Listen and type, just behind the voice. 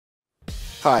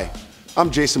Hi, I'm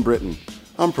Jason Britton.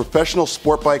 I'm a professional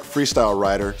sport bike freestyle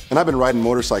rider, and I've been riding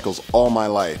motorcycles all my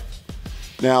life.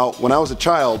 Now, when I was a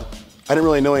child, I didn't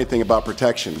really know anything about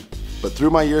protection, but through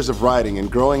my years of riding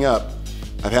and growing up,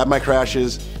 I've had my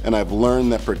crashes, and I've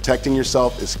learned that protecting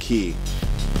yourself is key.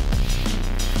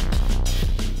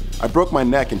 I broke my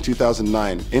neck in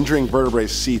 2009, injuring vertebrae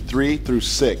C3 through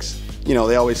 6. You know,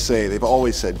 they've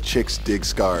always said chicks dig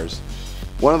scars.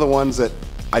 One of the ones that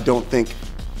I don't think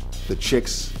the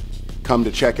chicks come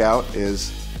to check out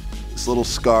is this little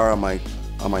scar on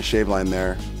my shave line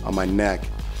there, on my neck.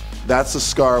 That's the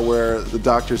scar where the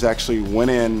doctors actually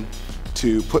went in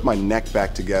to put my neck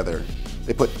back together.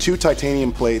 They put 2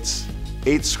 titanium plates,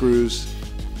 8 screws,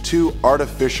 2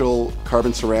 artificial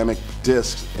carbon ceramic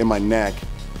discs in my neck.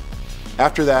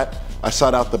 After that, I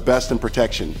sought out the best in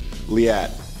protection,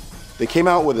 Leatt. They came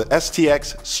out with an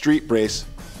STX street brace,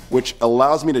 which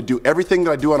allows me to do everything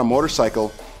that I do on a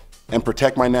motorcycle and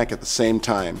protect my neck at the same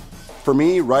time. For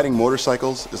me, riding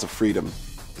motorcycles is a freedom.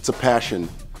 It's a passion.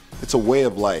 It's a way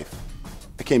of life.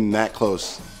 I came that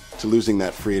close to losing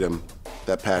that freedom,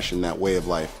 that passion, that way of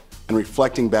life. And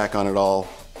reflecting back on it all,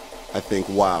 I think,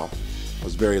 wow, I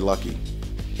was very lucky.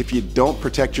 If you don't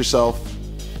protect yourself,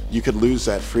 you could lose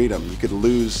that freedom. You could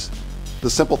lose the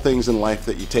simple things in life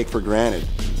that you take for granted.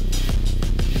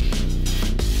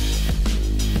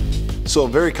 So a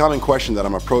very common question that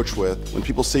I'm approached with when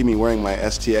people see me wearing my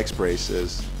STX brace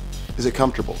is it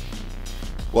comfortable?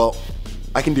 Well,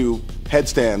 I can do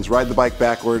headstands, ride the bike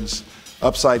backwards,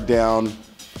 upside down,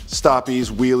 stoppies,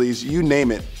 wheelies, you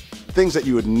name it. Things that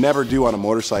you would never do on a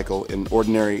motorcycle in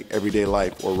ordinary everyday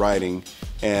life or riding,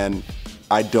 and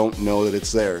I don't know that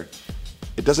it's there.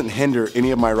 It doesn't hinder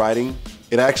any of my riding.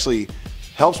 It actually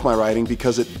helps my riding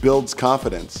because it builds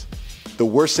confidence. The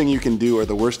worst thing you can do or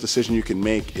the worst decision you can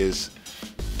make is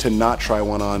to not try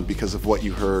one on because of what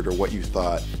you heard or what you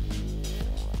thought.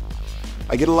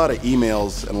 I get a lot of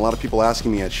emails and a lot of people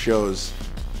asking me at shows,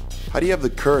 how do you have the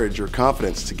courage or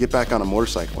confidence to get back on a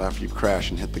motorcycle after you've crashed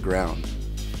and hit the ground?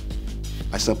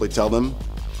 I simply tell them,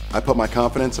 I put my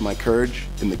confidence and my courage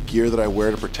in the gear that I wear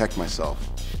to protect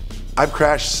myself. I've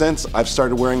crashed since I've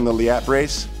started wearing the Leatt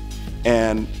brace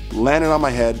and landed on my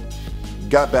head,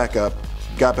 got back up,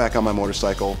 got back on my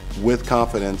motorcycle with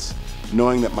confidence,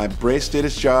 knowing that my brace did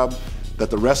its job, that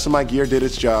the rest of my gear did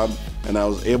its job, and I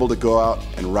was able to go out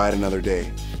and ride another day.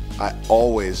 I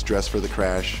always dress for the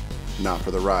crash, not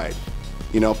for the ride.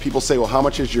 You know, people say, well, how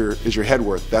much is your head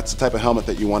worth? That's the type of helmet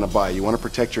that you want to buy. You want to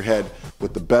protect your head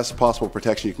with the best possible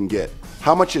protection you can get.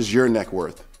 How much is your neck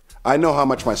worth? I know how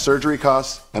much my surgery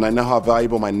costs, and I know how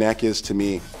valuable my neck is to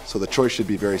me, so the choice should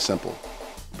be very simple.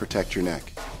 Protect your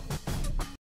neck.